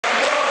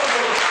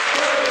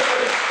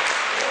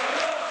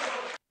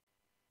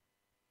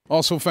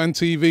Arsenal Fan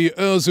TV,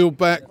 Ozil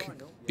back.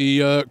 He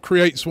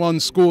creates one,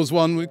 scores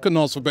one. We couldn't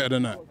ask for better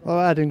than that. Well,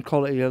 adding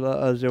quality of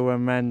Ozil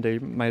and Randy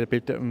made a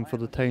big difference for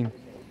the team.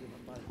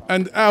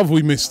 And how have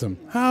we missed them?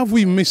 How have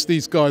we missed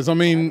these guys? I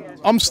mean,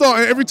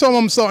 every time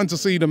I'm starting to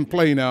see them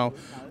play now,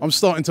 I'm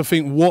starting to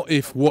think, what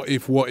if, what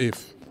if, what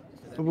if?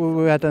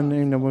 We had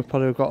them, we've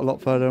probably got a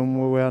lot further than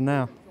where we are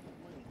now.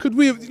 Could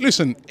we have,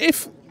 listen,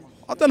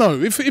 I don't know,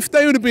 if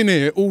they would have been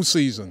here all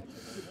season,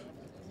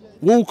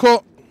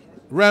 Walcott,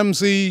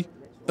 Ramsey,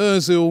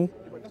 Ozil,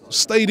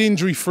 stayed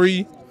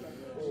injury-free,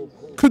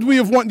 could we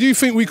have won? Do you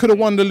think we could have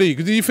won the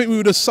league? Do you think we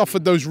would have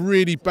suffered those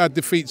really bad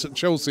defeats at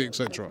Chelsea,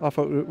 etc.? I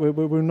thought we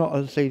were not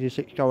a seeded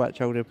 6 goal at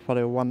Chelsea,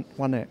 probably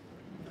won it.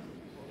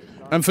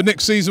 And for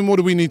next season, what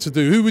do we need to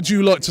do? Who would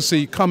you like to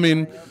see come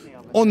in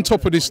on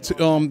top of this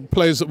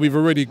players that we've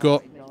already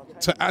got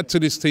to add to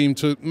this team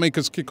to make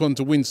us kick on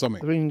to win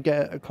something? If we can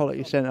get a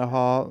quality centre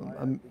half,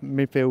 a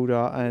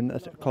midfielder and a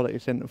quality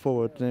centre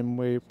forward, then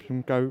we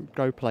can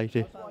go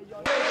places.